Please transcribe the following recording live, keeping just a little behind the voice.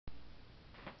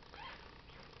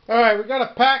Alright, we got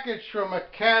a package from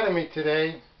Academy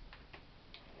today.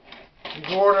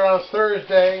 We ordered on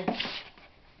Thursday.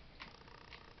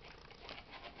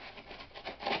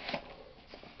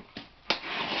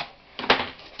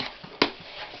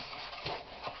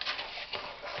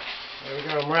 And we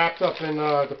got them wrapped up in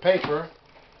the paper.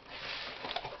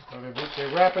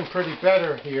 They're wrapping pretty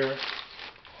better here.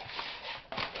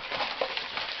 They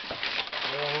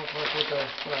don't look like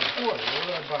what I ordered. What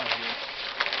did I buy here?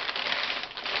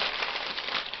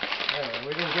 Anyway,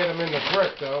 we didn't get them in the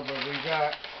brick though, but we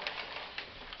got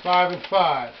 5 and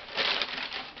 5.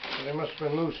 So they must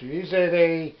have been loose. These are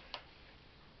the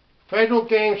Federal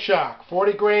Game Shock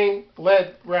 40 grain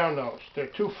lead round nose. They're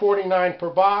 $2.49 per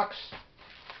box.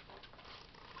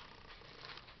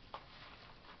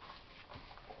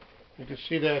 You can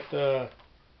see that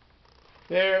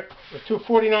there. They're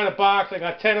 $2.49 a box. I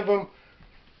got 10 of them.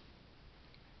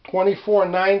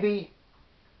 $24.90,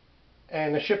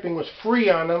 and the shipping was free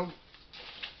on them.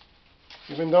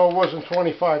 Even though it wasn't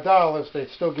 $25, they'd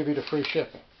still give you the free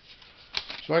shipping.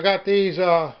 So I got these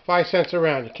 5 cents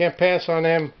around. You can't pass on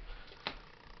them.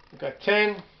 I got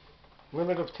 10,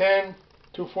 limit of 10,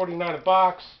 $2.49 a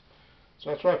box.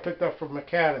 So that's what I picked up from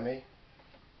Academy.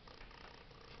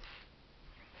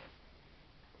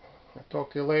 I'll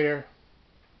talk to you later.